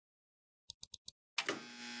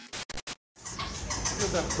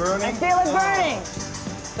feel that burning? I feel it burning.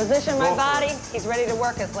 Position my body. He's ready to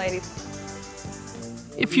work us, ladies.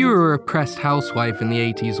 If you were a repressed housewife in the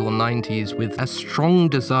 80s or 90s with a strong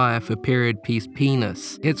desire for period piece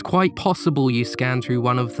penis, it's quite possible you scanned through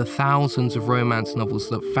one of the thousands of romance novels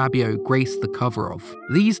that Fabio graced the cover of.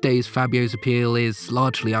 These days, Fabio's appeal is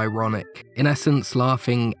largely ironic, in essence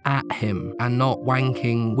laughing at him and not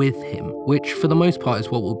wanking with him, which for the most part is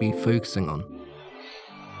what we'll be focusing on.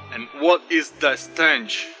 And what is the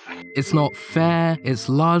stench? It's not fair, it's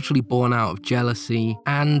largely born out of jealousy,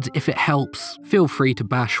 and if it helps, feel free to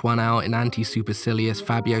bash one out in anti-supercilious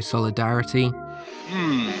Fabio solidarity.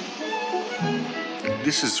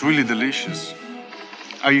 This is really delicious.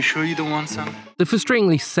 Are you sure you don't want some? The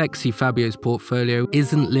frustratingly sexy Fabio's portfolio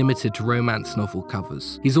isn't limited to romance novel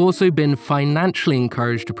covers. He's also been financially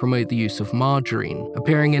encouraged to promote the use of margarine,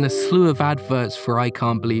 appearing in a slew of adverts for I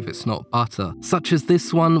Can't Believe It's Not Butter, such as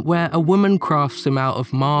this one where a woman crafts him out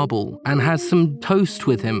of marble and has some toast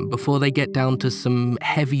with him before they get down to some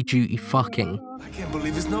heavy-duty fucking. I can't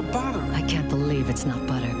believe it's not butter. I can't believe it's not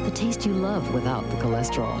butter. The taste you love without the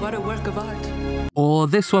cholesterol. What a work of art. Or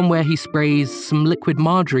this one where he sprays some liquid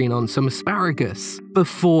margarine on some asparagus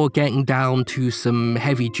before getting down to some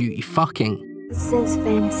heavy-duty fucking. It says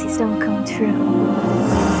fantasies don't come true.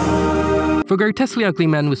 For grotesquely ugly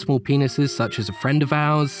men with small penises, such as a friend of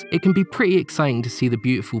ours, it can be pretty exciting to see the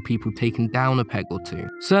beautiful people taken down a peg or two.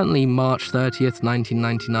 Certainly March 30th,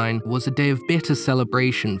 1999 was a day of bitter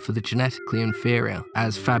celebration for the genetically inferior,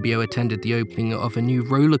 as Fabio attended the opening of a new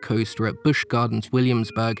roller coaster at Busch Gardens,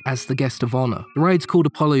 Williamsburg as the guest of honor. The ride's called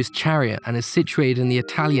Apollo's Chariot and is situated in the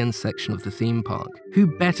Italian section of the theme park. Who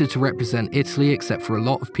better to represent Italy, except for a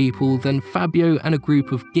lot of people, than Fabio and a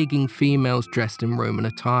group of gigging females dressed in Roman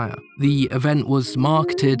attire? The event was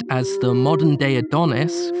marketed as the modern-day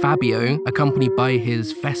Adonis, Fabio, accompanied by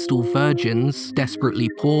his Vestal virgins, desperately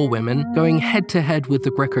poor women, going head-to-head with the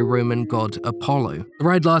Greco-Roman god Apollo. The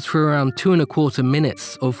ride lasts for around 2¼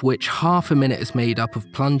 minutes, of which half a minute is made up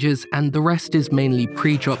of plunges, and the rest is mainly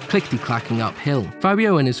pre-drop clickety-clacking uphill.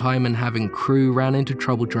 Fabio and his Hyman having crew ran into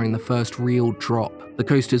trouble during the first real drop. The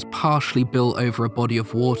coaster is partially built over a body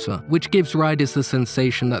of water, which gives riders the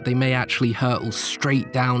sensation that they may actually hurtle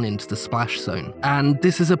straight down into the splash zone. And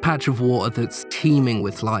this is a patch of water that's teeming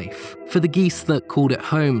with life. For the geese that called it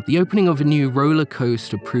home, the opening of a new roller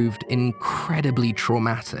coaster proved incredibly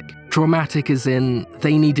traumatic. Traumatic as in,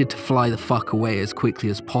 they needed to fly the fuck away as quickly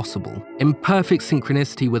as possible. In perfect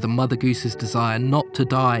synchronicity with a Mother Goose's desire not to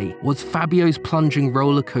die was Fabio's plunging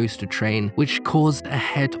roller coaster train, which caused a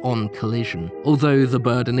head-on collision. Although the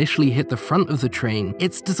bird initially hit the front of the train,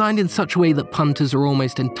 it's designed in such a way that punters are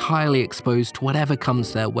almost entirely exposed to whatever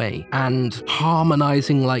comes their way, and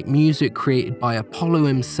harmonizing like music created by Apollo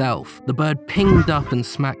himself, the bird pinged up and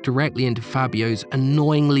smacked directly into Fabio's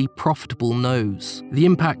annoyingly profitable nose. The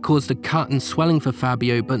impact caused a cut and swelling for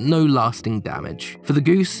Fabio, but no lasting damage. For the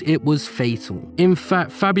goose, it was fatal. In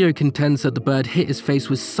fact, Fabio contends that the bird hit his face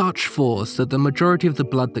with such force that the majority of the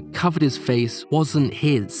blood that covered his face wasn't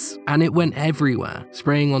his, and it went everywhere,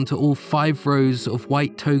 spraying onto all 5 rows of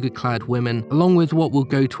white toga-clad women, along with what will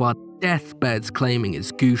go to our deathbeds claiming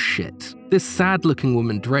it's goose shit. This sad-looking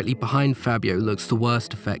woman directly behind Fabio looks the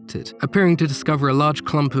worst affected, appearing to discover a large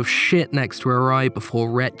clump of shit next to her eye before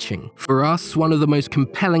retching. For us, one of the most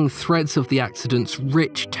compelling threads of the accident's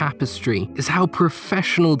rich tapestry is how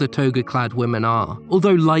professional the toga-clad women are.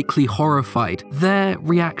 Although likely horrified, their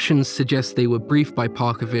reactions suggest they were briefed by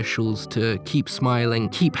park officials to keep smiling,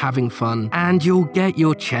 keep having fun, and you'll get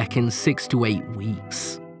your check in 6 to 8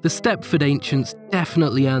 weeks. The Stepford ancients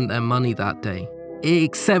definitely earned their money that day.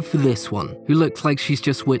 Except for this one, who looked like she's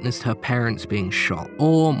just witnessed her parents being shot.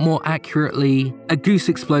 Or more accurately, a goose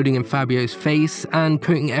exploding in Fabio's face and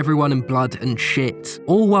coating everyone in blood and shit,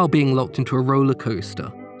 all while being locked into a roller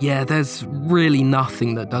coaster. Yeah, there's really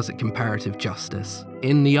nothing that does it comparative justice.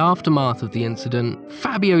 In the aftermath of the incident,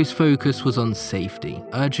 Fabio's focus was on safety,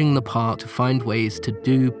 urging the park to find ways to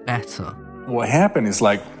do better. What happened is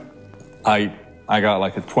like, I got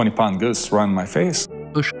like a 20-pound goose right in my face.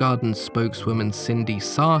 Busch Gardens spokeswoman Cindy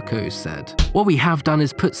Sarko said, "What we have done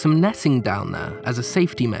is put some netting down there as a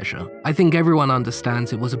safety measure. I think everyone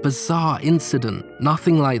understands it was a bizarre incident.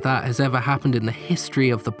 Nothing like that has ever happened in the history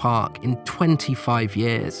of the park in 25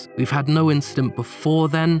 years. We've had no incident before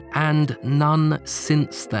then and none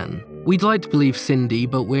since then." We'd like to believe Cindy,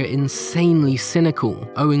 but we're insanely cynical,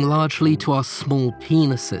 owing largely to our small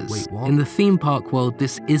penises. Wait, what? In the theme park world,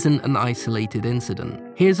 this isn't an isolated incident.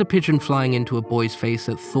 Here's a pigeon flying into a boy's face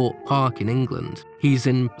at Thorpe Park in England. He's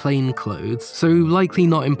in plain clothes, so likely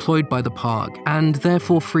not employed by the park, and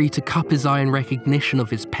therefore free to cup his eye in recognition of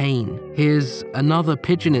his pain. Here's another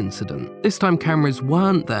pigeon incident. This time cameras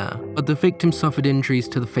weren't there, but the victim suffered injuries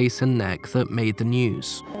to the face and neck that made the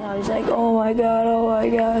news. And I was like, oh my god, oh my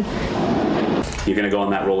god. You're gonna go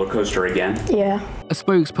on that roller coaster again? Yeah. A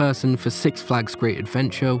spokesperson for Six Flags Great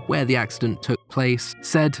Adventure, where the accident took place,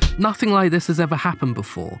 said, "Nothing like this has ever happened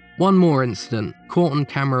before." One more incident, caught on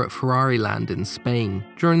camera at Ferrari Land in Spain,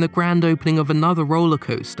 during the grand opening of another roller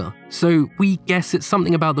coaster. So we guess it's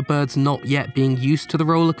something about the birds not yet being used to the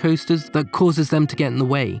roller coasters that causes them to get in the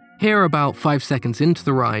way. Here, about 5 seconds into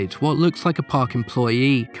the ride, what looks like a park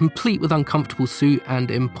employee, complete with uncomfortable suit and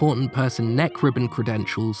important person neck ribbon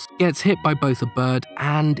credentials, gets hit by both a bird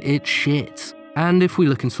and its shit. And if we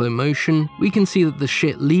look in slow motion, we can see that the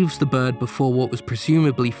shit leaves the bird before what was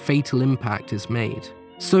presumably fatal impact is made.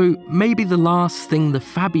 So maybe the last thing the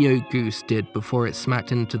Fabio Goose did before it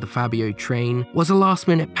smacked into the Fabio train was a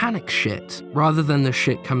last-minute panic shit, rather than the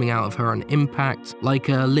shit coming out of her on impact like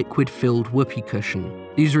a liquid-filled whoopee cushion.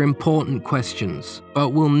 These are important questions, but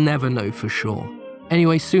we'll never know for sure.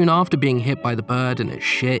 Anyway, soon after being hit by the bird and its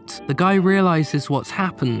shit, the guy realizes what's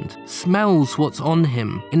happened, smells what's on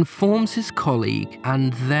him, informs his colleague,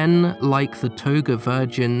 and then, like the toga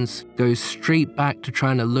virgins, goes straight back to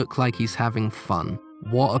trying to look like he's having fun.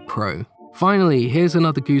 What a pro. Finally, here's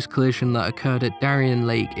another goose collision that occurred at Darien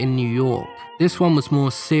Lake in New York. This one was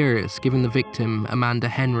more serious, giving the victim, Amanda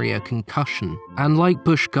Henry, a concussion. And like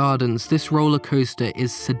Busch Gardens, this roller coaster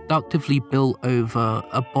is seductively built over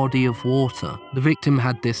a body of water. The victim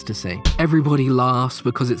had this to say: "Everybody laughs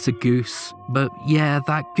because it's a goose, but yeah,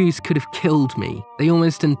 that goose could have killed me. They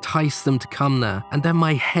almost enticed them to come there, and then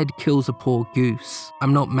my head kills a poor goose.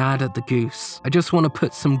 I'm not mad at the goose. I just want to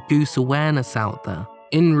put some goose awareness out there."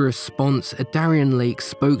 In response, a Darien Lake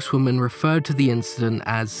spokeswoman referred to the incident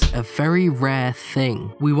as a very rare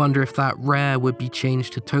thing. We wonder if that rare would be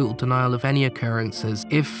changed to total denial of any occurrences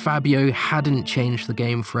if Fabio hadn't changed the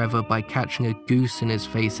game forever by catching a goose in his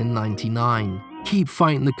face in '99. Keep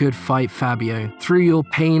fighting the good fight, Fabio. Through your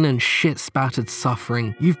pain and shit-spattered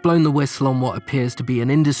suffering, you've blown the whistle on what appears to be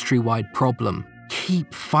an industry-wide problem.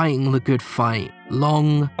 Keep fighting the good fight.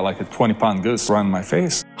 Long, Like a 20-pound goose ran in my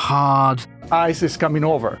face. hard, Ice is coming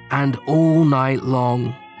over. and all night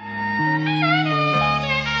long.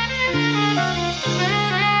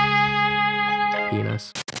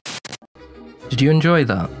 Penis. Did you enjoy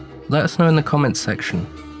that? Let us know in the comments section.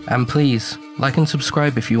 And please, like and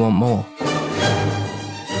subscribe if you want more.